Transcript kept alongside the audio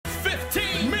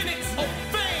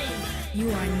You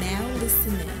are now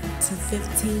listening to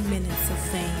 15 Minutes of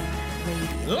Fame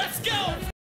Radio. Let's go!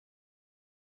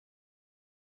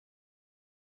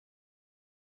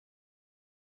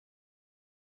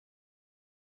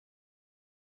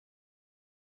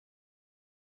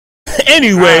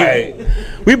 Anyway,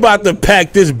 right. We about to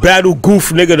pack this Battle Goof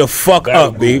nigga the fuck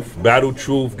up, B. Battle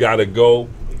Truth gotta go.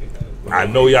 I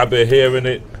know y'all been hearing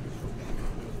it.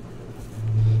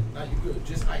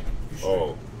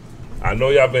 Oh, I know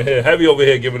y'all been here. Heavy over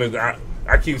here giving us.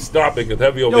 I keep stopping because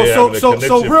Heavy over here having a connection.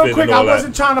 So real quick, I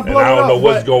wasn't trying to blow it up. I don't know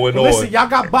what's going on. Listen, y'all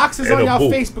got boxes on y'all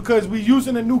face because we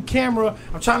using a new camera.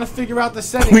 I'm trying to figure out the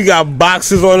settings. We got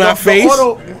boxes on our face.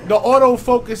 The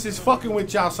autofocus is fucking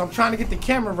with y'all, so I'm trying to get the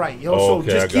camera right, yo. So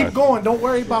just keep going. Don't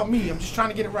worry about me. I'm just trying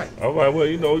to get it right. All right, well,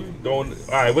 you know, you doing.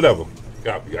 All right, whatever.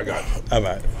 Got me. I got you. All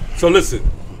right. So listen,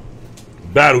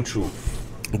 Battle Truth.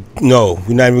 No,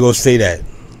 we're not even gonna say that.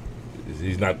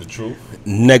 He's not the truth?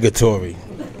 Negatory.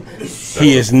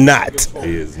 He is not.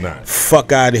 He is not.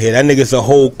 Fuck out of here. That nigga's a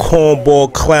whole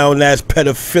cornball, clown-ass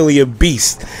pedophilia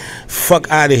beast. Fuck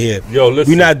out of here. Yo,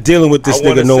 listen. We're not dealing with this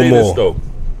nigga no more.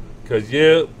 Because,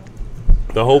 yeah,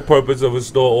 the whole purpose of a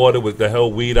store order was to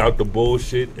help weed out the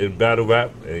bullshit in battle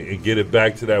rap and get it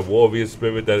back to that warrior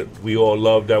spirit that we all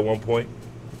loved at one point.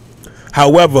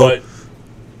 However, but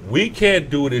we can't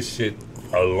do this shit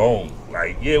alone.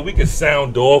 Like, yeah, we can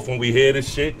sound off when we hear this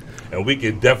shit, and we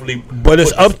can definitely. But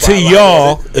it's up to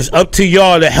y'all. It's up to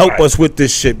y'all to help us with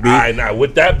this shit, B. All right, now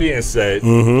with that being said,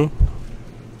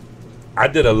 I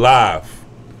did a live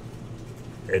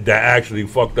that actually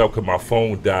fucked up because my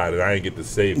phone died and I didn't get to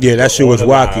save it. Yeah, that shit was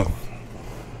wacky.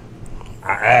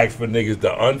 I asked for niggas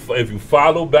to if you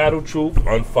follow Battle Truth,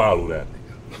 unfollow that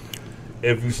nigga.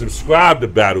 If you subscribe to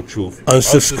Battle Truth,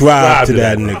 unsubscribe to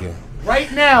that nigga.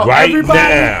 Right now,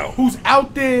 everybody who's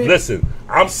out there. Listen,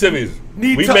 I'm serious.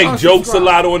 We make jokes a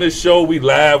lot on this show. We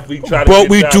laugh. We try to. But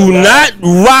we do not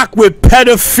rock with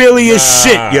pedophilia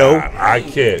shit, yo. I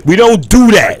can't. We don't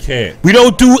do that. I can't. We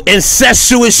don't do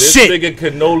incestuous shit. This nigga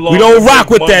can no longer. We don't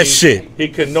rock with that shit. He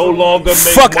can no longer make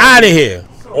fuck out of here.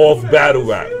 Off battle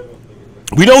rap.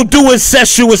 We don't do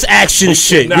incestuous action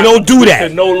shit. We don't do that. We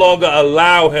can no longer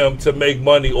allow him to make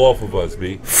money off of us,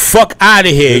 B. Fuck out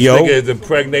of here, yo. This nigga is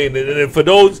impregnated. And for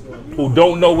those who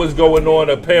don't know what's going on,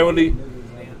 apparently,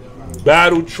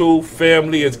 Battle Truth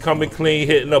family is coming clean,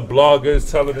 hitting up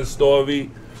bloggers, telling the story.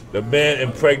 The man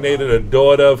impregnated a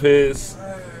daughter of his.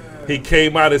 He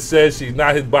came out and said she's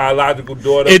not his biological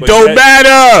daughter. It don't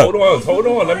matter. Hold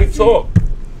on, let me talk.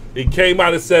 He came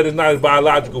out and said it's not his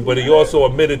biological, but he also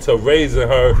admitted to raising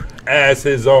her as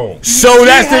his own. So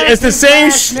it's the same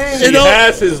shit. She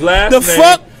has his last name.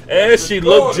 Fuck? And she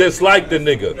looked just like the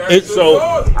nigga. So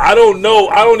I don't know.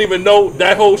 I don't even know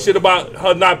that whole shit about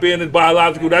her not being his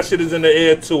biological. That shit is in the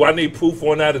air too. I need proof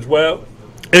on that as well.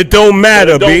 It don't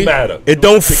matter, B. It don't matter. It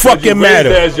don't fucking matter.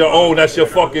 You raised her as your own. That's your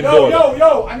fucking daughter.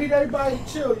 Yo, I need everybody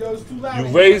to chill. Yo, it's too loud.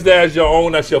 You raised her as your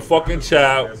own. That's your fucking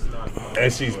child.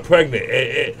 And she's pregnant.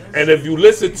 And if you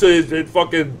listen to his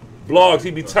fucking blogs,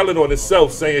 he be telling on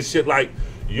himself, saying shit like,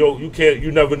 yo,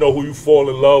 you never know who you fall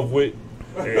in love with.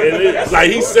 Like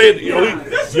he said,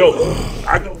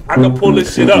 I can pull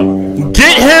this shit up.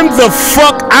 Get him the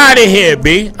fuck out of here,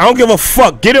 B. I don't give a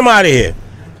fuck. Get him out of here.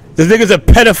 This nigga's a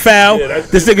pedophile. Yeah,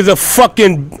 this nigga's a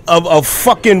fucking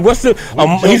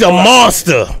he's a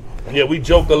monster. Yeah, we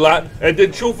joke a lot. And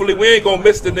then truthfully, we ain't gonna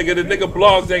miss the nigga. The nigga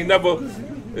blogs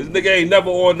this nigga ain't never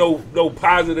on no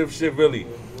positive shit really.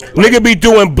 Nigga be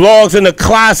doing blogs in the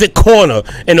closet corner,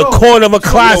 in the corner of a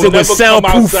closet with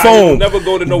soundproof foam. Never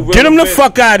go to no Get him the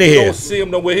fuck out of here. You don't see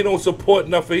him nowhere. He don't support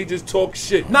nothing. He just talk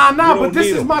shit. Nah, but this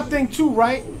is my thing too,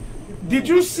 right? Did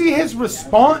you see his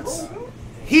response?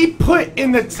 He put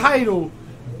in the title,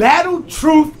 Battle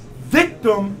Truth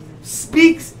Victim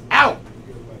Speaks Out.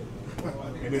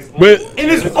 In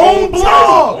his own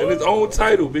blog. In his own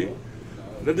title, B.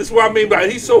 This is what I mean by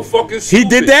he's so fucking stupid. He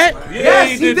did that? Yeah,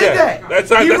 yes, he did that. That's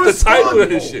the title of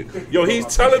his shit. Yo, he's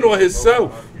telling on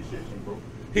himself.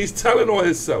 He's telling on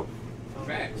himself.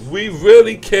 We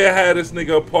really can't have this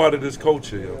nigga a part of this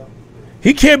culture, yo.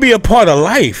 He can't be a part of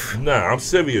life. Nah, I'm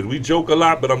serious. We joke a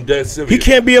lot, but I'm dead serious. He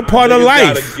can't be a part of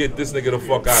life. Gotta get this nigga the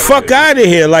fuck out of here. Fuck out of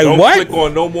here. Like, don't what? Click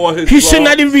on no more his he blog. should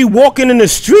not even be walking in the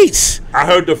streets. I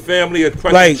heard the family is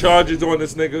pressing charges on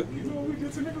this nigga.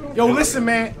 Yo, listen,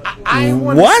 man. I ain't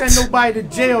want to send nobody to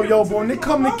jail, yo. But when they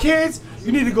come to kids,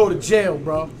 you need to go to jail,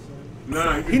 bro.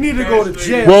 He need to go to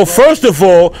jail. Well, first of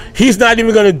all, he's not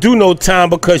even gonna do no time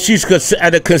because she's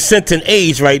at a consenting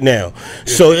age right now.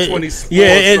 So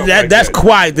that's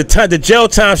quiet. The jail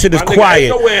time shit is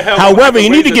quiet. However, he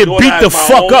need to get beat the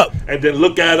fuck up and then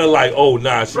look at her like, oh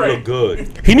nah, she look good.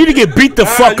 He need to get beat the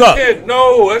fuck up.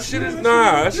 No, that shit is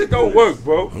that shit don't work,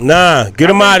 bro. Nah, get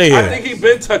him out of here. I think he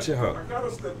been touching her.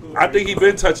 I think he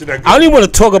been touching that girl. I don't even want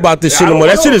to talk about this shit no more.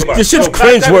 This shit's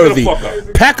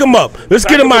cringeworthy. Pack him up. Let's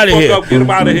get him out of here. Get him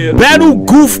out of here. Battle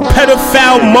goof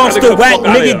pedophile monster whack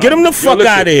nigga. Get him the fuck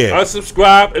out of here.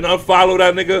 Unsubscribe and unfollow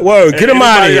that nigga. Word. Get him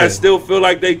out of here. That still feel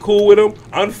like they cool with him.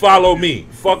 Unfollow me.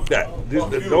 Fuck that.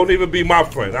 Don't even be my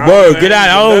friend. Word. Get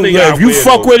out. If you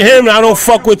fuck with him, I don't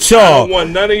fuck with y'all. I don't want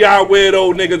none of y'all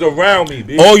weirdo niggas around me.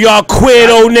 Bitch. All y'all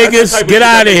queerdo niggas, get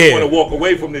out of here. I want to walk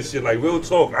away from this shit. Like real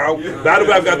talk. Battle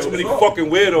rap got too many fucking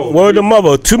weirdos. Word to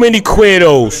mother. Too many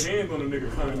queerdos.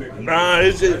 Nah,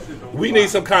 it's just we need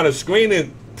some kind of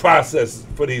screening process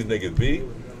for these niggas, B.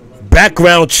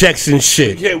 Background checks and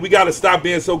shit. Yeah, we gotta stop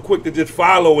being so quick to just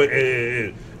follow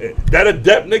it. That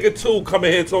adept nigga too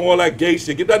coming here talking all that gay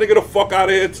shit. Get that nigga the fuck out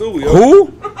of here too, yo. Who?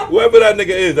 Whoever that nigga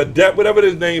is, adept, whatever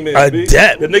his name is.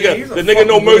 Adept. The nigga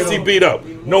No Mercy beat up.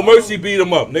 No Mercy beat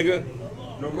him up, nigga.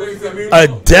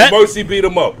 Adept. No Mercy beat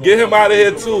him up. Get him out of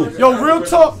here too. Yo, real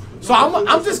talk. So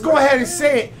I'm just go ahead and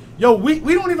say it. Yo, we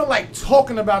don't even like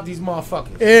talking about these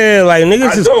motherfuckers. Yeah, like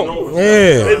niggas is.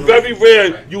 Yeah. It's very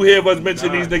rare you hear us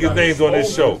mention these niggas' names on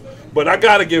this show. But I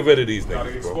gotta get rid of these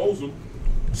niggas, bro.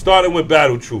 Starting with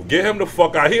Battle Truth. Get him the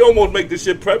fuck out. He almost make this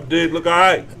shit Prep did look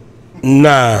alright.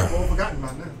 Nah.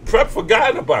 Prep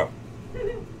forgotten about.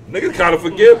 Niggas kind of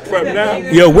forget Prep now.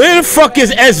 Yo, where the fuck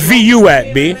is SVU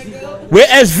at, B? Where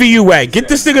SVU at? Get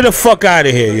this nigga the fuck out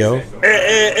of here, yo.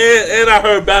 And I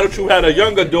heard Battle Truth had a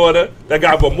younger daughter that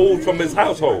got removed from his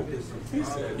household.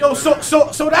 Yo, so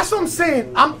that's what I'm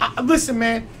saying. Listen,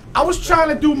 man. I was trying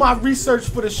to do my research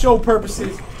for the show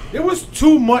purposes. There was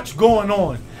too much going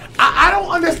on. I don't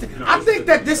understand. I think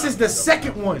that this is the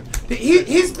second one.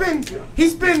 He's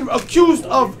been accused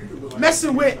of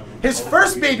messing with his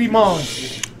first baby mom.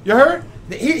 You heard?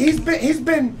 He's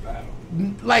been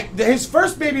like his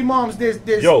first baby moms. We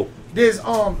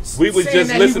was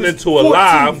just listening to a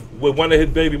live with one of his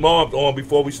baby moms on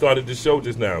before we started the show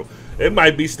just now. It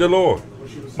might be still on.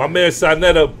 My man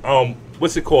Sinetta,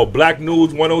 what's it called? Black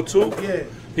News 102. Yeah.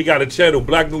 He got a channel,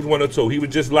 Black News 102. He was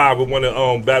just live with one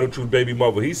of Battle Truth's baby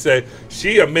mother. He said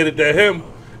she admitted that him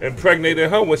impregnated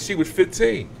her when she was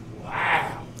 15.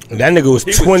 Wow. That nigga was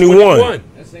 21.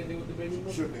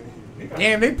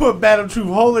 Damn, they put Battle Truth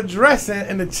whole address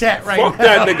in the chat right now. Fuck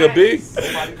that nigga, big.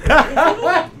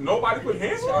 Nobody put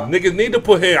hands on. Niggas need to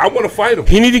put hands. I want to fight him.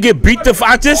 He need to get beat the fuck.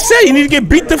 I just said he need to get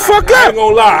beat the fuck I up. ain't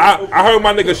gonna lie. I heard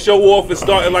my nigga show off and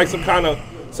starting like some kind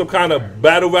of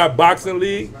battle rap boxing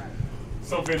league.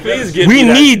 Please get we me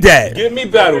that. Need that. Give me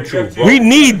Battle Truth, bro. We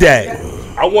need that.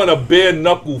 I want a bare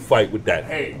knuckle fight with that.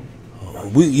 Hey. I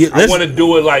want to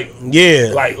do it like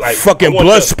fucking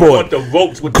blood sport. I want the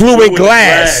ropes with glue and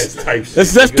glass type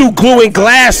shit. Let's do glue and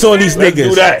glass on these niggas.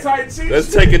 Do that.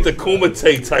 Let's take it to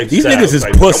Kumite type. These niggas is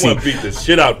like, pussy. I want to beat the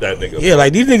shit out that nigga. Yeah,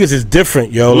 like these niggas is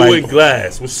different, yo. Glue like and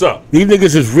glass. What's up? These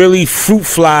niggas is really fruit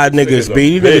fly niggas,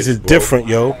 B. These niggas is different,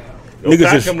 yo.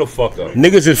 Niggas is him the fuck up.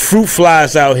 Niggas is fruit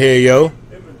flies out here, yo.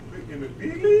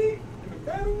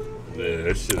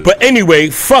 But anyway,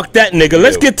 fuck that nigga.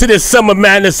 Let's get to this Summer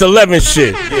Madness 11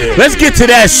 shit. Yeah. Let's get to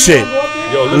that shit.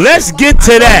 Yo, let's get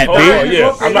to that, B.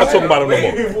 Yeah, I'm not talking about it no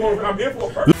more.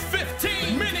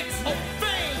 15 minutes of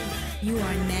fame. You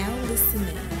are now listening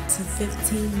to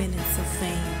 15 Minutes of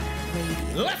Fame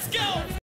Radio. Let's go.